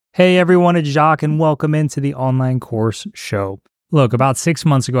Hey everyone, it's Jacques and welcome into the Online Course Show. Look, about 6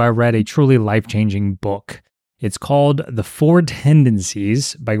 months ago, I read a truly life-changing book. It's called The Four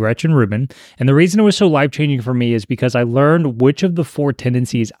Tendencies by Gretchen Rubin. And the reason it was so life-changing for me is because I learned which of the four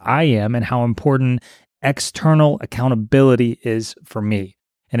tendencies I am and how important external accountability is for me.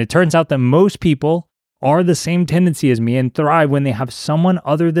 And it turns out that most people are the same tendency as me and thrive when they have someone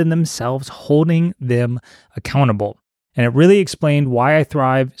other than themselves holding them accountable. And it really explained why I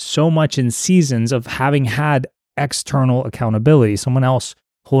thrive so much in seasons of having had external accountability, someone else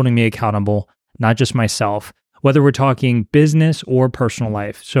holding me accountable, not just myself, whether we're talking business or personal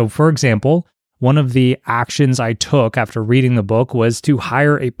life. So, for example, one of the actions I took after reading the book was to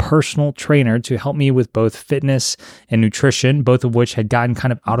hire a personal trainer to help me with both fitness and nutrition, both of which had gotten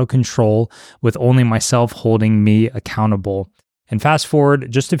kind of out of control with only myself holding me accountable. And fast forward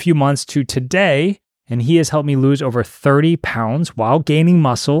just a few months to today, and he has helped me lose over 30 pounds while gaining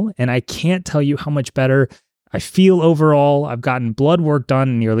muscle. And I can't tell you how much better I feel overall. I've gotten blood work done,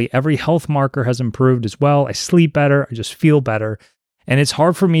 and nearly every health marker has improved as well. I sleep better. I just feel better. And it's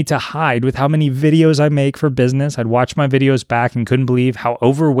hard for me to hide with how many videos I make for business. I'd watch my videos back and couldn't believe how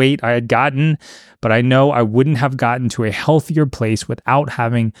overweight I had gotten. But I know I wouldn't have gotten to a healthier place without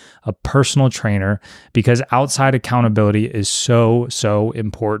having a personal trainer, because outside accountability is so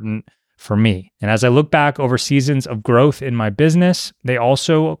important for me. And as I look back over seasons of growth in my business, they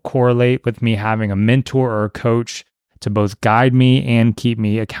also correlate with me having a mentor or a coach to both guide me and keep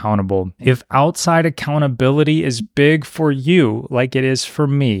me accountable. If outside accountability is big for you, like it is for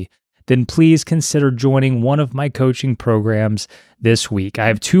me, then please consider joining one of my coaching programs this week. I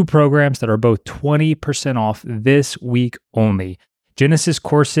have two programs that are both 20% off this week only. Genesis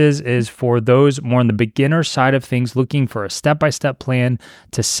Courses is for those more on the beginner side of things looking for a step-by-step plan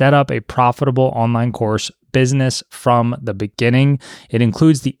to set up a profitable online course business from the beginning. It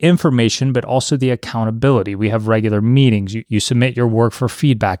includes the information, but also the accountability. We have regular meetings. You submit your work for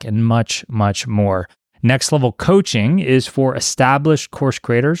feedback and much more. Next Level Coaching is for established course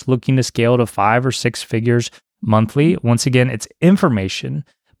creators looking to scale to 5 or 6 figures monthly. Once again, it's information,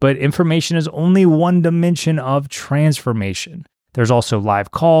 but information is only one dimension of transformation. There's also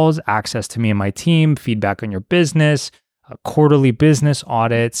live calls, access to me and my team, feedback on your business, quarterly business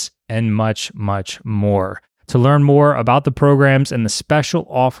audits, and much more. To learn more about the programs and the special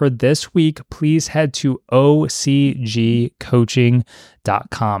offer this week, please head to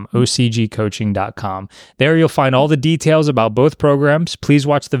ocgcoaching.com, ocgcoaching.com. There you'll find all the details about both programs. Please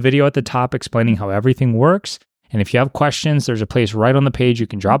watch the video at the top explaining how everything works. And if you have questions, there's a place right on the page you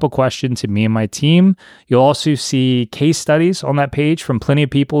can drop a question to me and my team. You'll also see case studies on that page from plenty of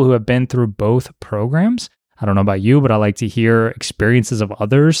people who have been through both programs. I don't know about you, but I like to hear experiences of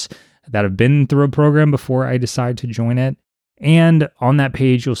others that have been through a program before I decide to join it. And on that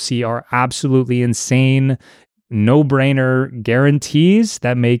page, you'll see our absolutely insane, no-brainer guarantees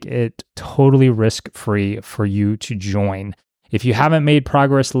that make it totally risk-free for you to join. If you haven't made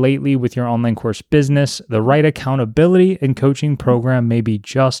progress lately with your online course business, the right accountability and coaching program may be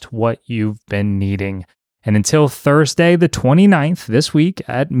just what you've been needing. And until Thursday, the 29th, this week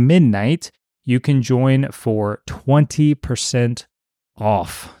at midnight, you can join for 20%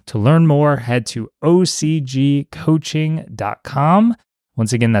 off. To learn more, head to ocgcoaching.com.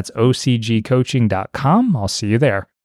 Once again, that's ocgcoaching.com. I'll see you there.